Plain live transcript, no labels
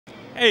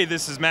Hey,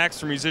 this is Max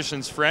from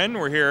Musician's Friend.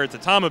 We're here at the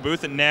Tama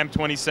booth at NAMM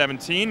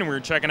 2017, and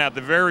we're checking out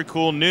the very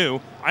cool new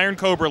Iron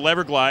Cobra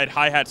Lever Glide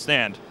hi-hat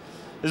stand.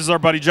 This is our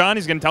buddy John.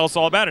 He's going to tell us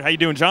all about it. How you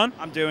doing, John?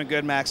 I'm doing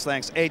good, Max.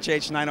 Thanks.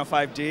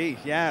 HH905D.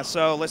 Yeah,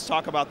 so let's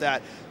talk about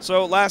that.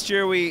 So last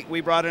year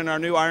we brought in our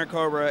new Iron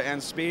Cobra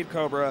and Speed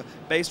Cobra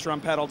bass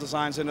drum pedal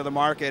designs into the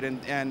market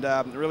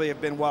and really have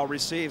been well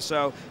received.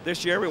 So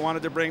this year we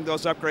wanted to bring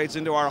those upgrades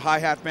into our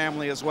hi-hat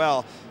family as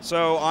well.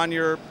 So on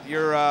your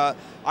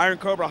Iron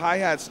Cobra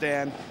hi-hat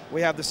stand,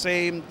 we have the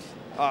same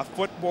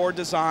footboard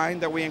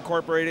design that we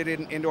incorporated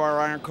into our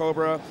Iron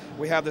Cobra.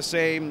 We have the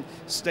same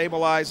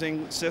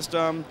stabilizing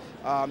system.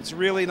 It's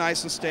really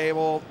nice and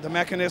stable. The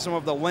mechanism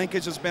of the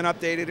linkage has been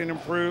updated and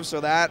improved, so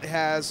that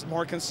has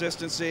more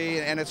consistency,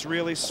 and it's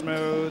really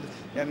smooth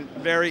and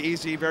very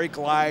easy, very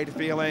glide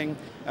feeling.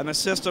 And the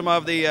system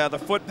of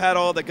the foot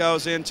pedal that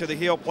goes into the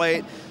heel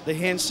plate, the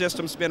hinge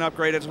system's been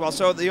upgraded as well.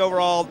 So the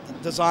overall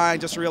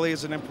design just really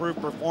is an improved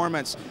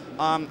performance.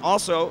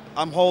 Also,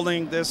 I'm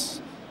holding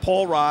this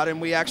pull rod,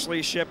 and we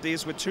actually ship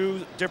these with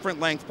two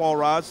different length pull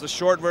rods, the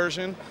short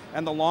version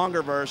and the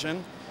longer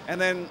version. And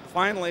then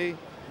finally,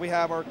 we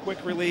have our quick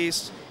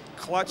release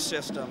clutch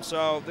system.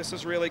 So this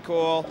is really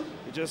cool.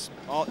 You just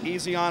all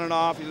easy on and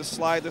off. You just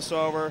slide this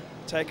over,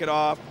 take it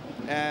off,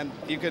 and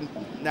you can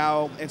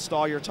now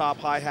install your top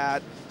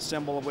hi-hat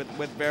cymbal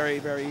with very,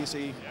 very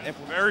easy. Yeah,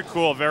 very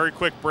cool. Very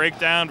quick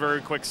breakdown,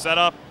 very quick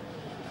setup.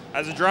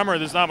 As a drummer,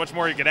 there's not much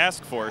more you could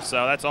ask for,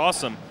 so that's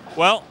awesome.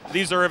 Well,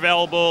 these are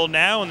available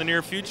now in the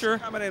near future.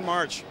 Coming in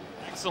March.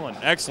 Excellent,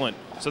 excellent.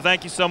 So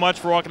thank you so much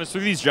for walking us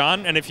through these,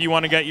 John. And if you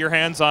want to get your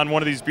hands on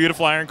one of these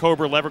beautiful Iron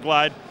Cobra Lever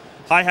Glide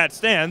hi-hat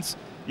stands,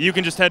 you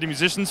can just head to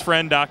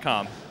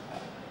musiciansfriend.com.